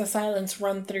makes a silence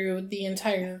run through the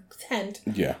entire tent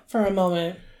for a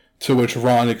moment. To which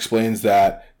Ron explains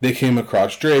that they came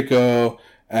across Draco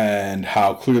and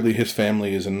how clearly his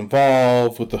family is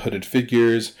involved with the hooded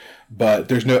figures, but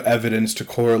there's no evidence to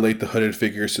correlate the hooded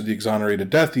figures to the exonerated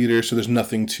Death Eaters, so there's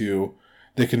nothing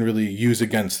they can really use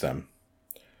against them.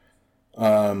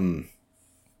 The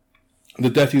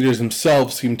Death Eaters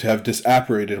themselves seem to have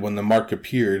disapparated when the mark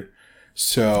appeared,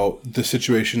 so the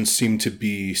situations seem to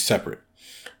be separate.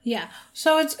 Yeah,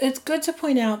 so it's good to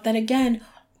point out that, again,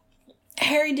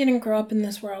 Harry didn't grow up in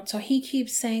this world, so he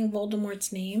keeps saying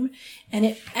Voldemort's name,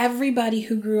 and everybody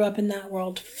who grew up in that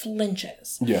world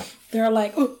flinches. Yeah. They're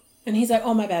like, oh, and he's like,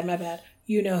 oh, my bad,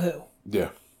 you know who. Yeah.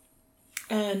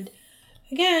 And,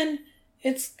 again,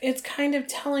 it's kind of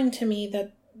telling to me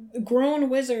that grown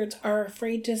wizards are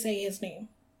afraid to say his name.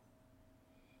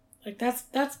 Like,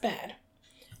 that's bad.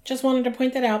 Just wanted to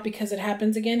point that out because it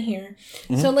happens again here.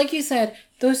 Mm-hmm. So, like you said,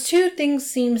 those two things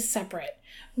seem separate.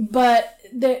 But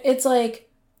it's like,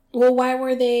 well, why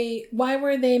were they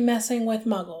messing with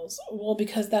Muggles? Well,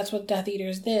 because that's what Death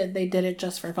Eaters did. They did it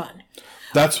just for fun.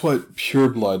 That's what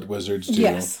pureblood wizards do.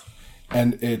 Yes.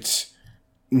 And it's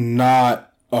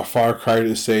not a far cry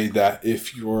to say that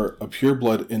if you're a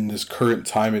pureblood in this current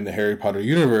time in the Harry Potter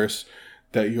universe,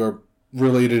 that you're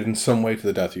related in some way to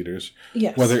the Death Eaters.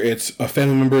 Yes. Whether it's a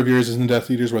family member of yours is in the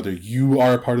Death Eaters, whether you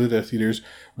are a part of the Death Eaters,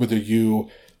 whether you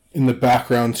in the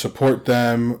background support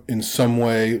them in some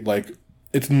way, like,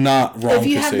 it's not wrong to say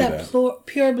that. If you have that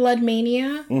pure blood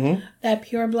mania, that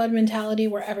pure blood mentality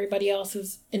where everybody else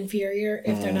is inferior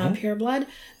if they're not pure blood,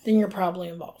 then you're probably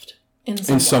involved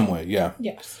in some way. Yeah.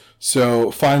 Yes.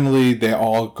 So finally, they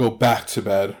all go back to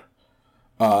bed,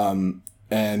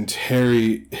 and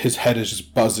Harry, his head is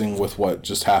just buzzing with what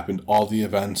just happened, all the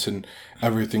events and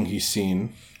everything he's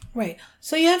seen. Right.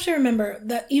 So you have to remember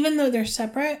that even though they're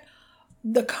separate,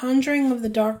 the conjuring of the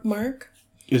Dark Mark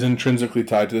is intrinsically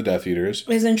tied to the Death Eaters.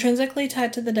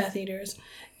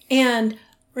 And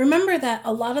remember that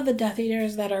a lot of the Death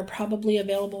Eaters that are probably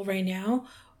available right now,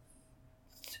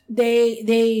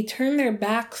 they turn their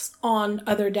backs on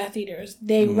other Death Eaters.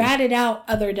 They ratted out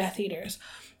other Death Eaters.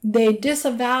 They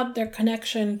disavowed their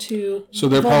connection to So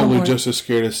they're Voldemort. probably just as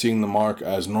scared of seeing the mark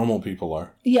as normal people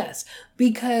are. Yes,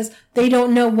 because they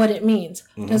don't know what it means.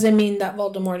 Does it mean that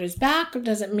Voldemort is back? Or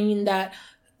does it mean that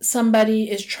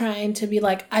somebody is trying to be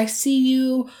like, I see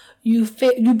you, you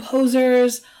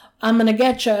posers, I'm going to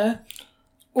get you?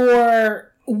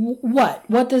 Or what?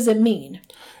 What does it mean?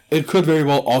 It could very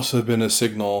well also have been a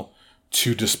signal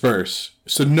to disperse.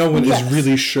 So no one is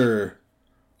really sure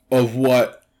of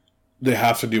what they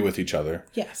have to do with each other.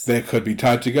 Yes. They could be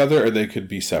tied together or they could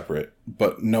be separate,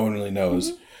 but no one really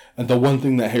knows. And the one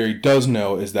thing that Harry does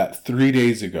know is that 3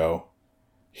 days ago,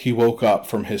 he woke up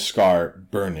from his scar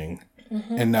burning.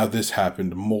 And now this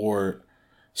happened. More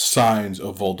signs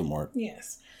of Voldemort.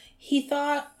 Yes. He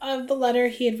thought of the letter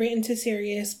he had written to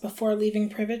Sirius before leaving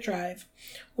Privet Drive.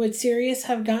 Would Sirius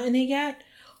have gotten it yet?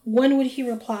 When would he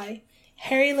reply?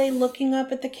 Harry lay looking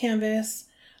up at the canvas,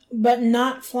 but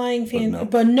no flying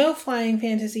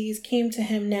fantasies came to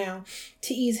him now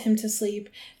to ease him to sleep,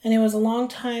 and it was a long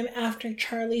time after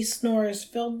Charlie's snores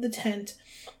filled the tent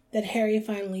that Harry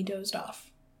finally dozed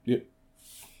off. Yep.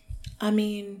 I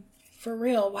mean, for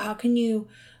real, how can you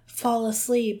fall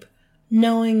asleep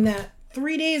knowing that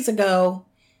 3 days ago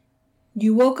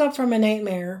you woke up from a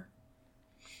nightmare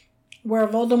where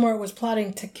Voldemort was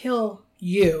plotting to kill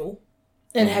you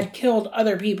and had killed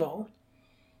other people?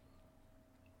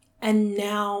 And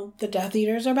now the Death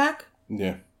Eaters are back?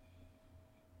 Yeah.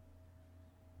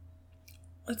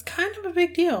 It's kind of a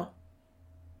big deal.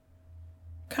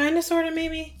 Kind of, sort of,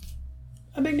 maybe.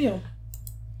 A big deal.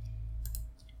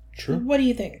 True. What do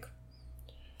you think?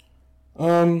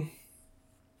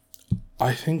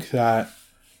 I think that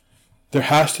there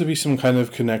has to be some kind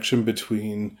of connection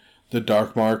between the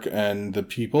Dark Mark and the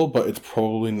people, but it's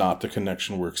probably not the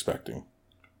connection we're expecting.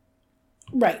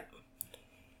 Right.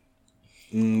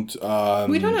 And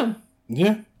we don't know.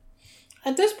 Yeah.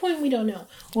 At this point, we don't know.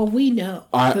 Well, we know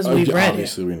because we've read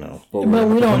obviously it. we know, but we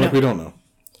don't know. We don't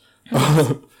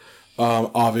know.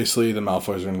 Obviously, the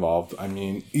Malfoys are involved. I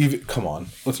mean, even come on,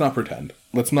 let's not pretend.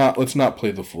 Let's not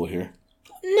play the fool here.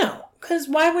 No, because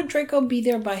why would Draco be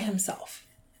there by himself?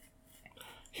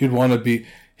 He'd want to be.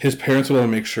 His parents would want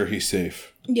to make sure he's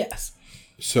safe. Yes.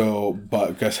 So,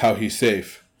 but guess how he's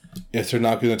safe? If they're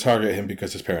not going to target him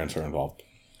because his parents are involved.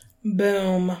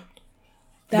 Boom.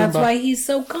 That's why he's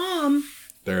so calm.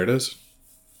 There it is.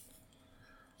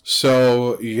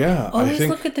 So, yeah, Always I think...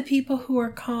 look at the people who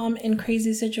are calm in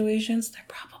crazy situations. They're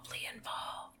probably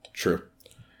involved. True.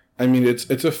 I mean, it's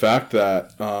a fact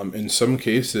that in some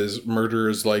cases,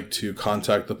 murderers like to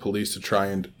contact the police to try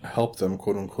and help them,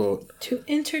 quote unquote. To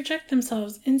interject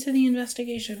themselves into the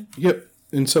investigation. Yep,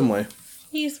 in some way.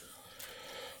 Yes.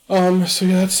 So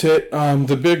yeah, that's it.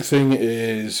 The big thing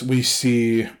is we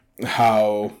see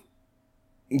how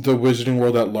the wizarding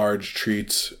world at large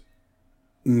treats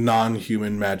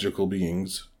non-human magical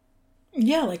beings.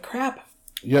 Yeah, like crap.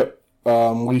 Yep.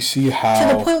 We see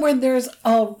how... To the point where there's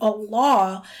a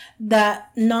law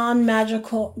that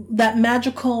magical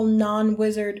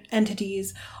non-wizard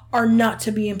entities are not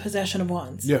to be in possession of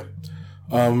wands. Yeah.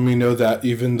 We know that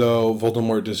even though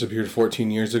Voldemort disappeared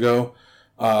 14 years ago,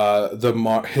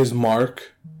 his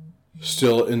mark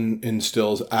still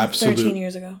instills absolute... 13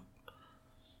 years ago.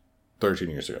 13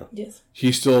 years ago. Yes.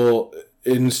 He still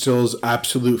instills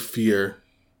absolute fear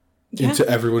into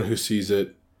everyone who sees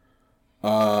it.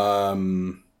 I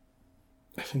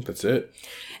think that's it.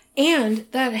 And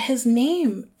that his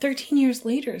name 13 years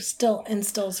later still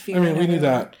instills fear. I mean, we knew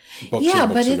that books yeah,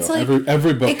 and books but it's ago. like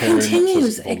every book it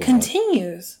continues. It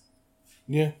continues.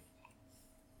 Yeah.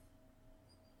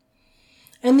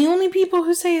 And the only people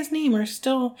who say his name are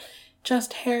still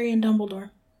just Harry and Dumbledore.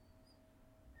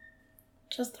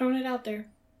 Just throwing it out there.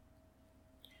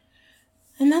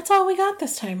 And that's all we got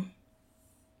this time.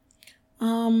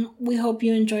 We hope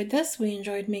you enjoyed this. We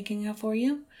enjoyed making it for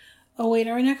you. Await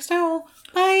our next owl.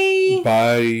 Bye.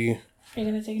 Bye. Are you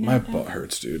gonna take a My nap now? butt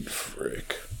hurts, dude.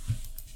 Frick.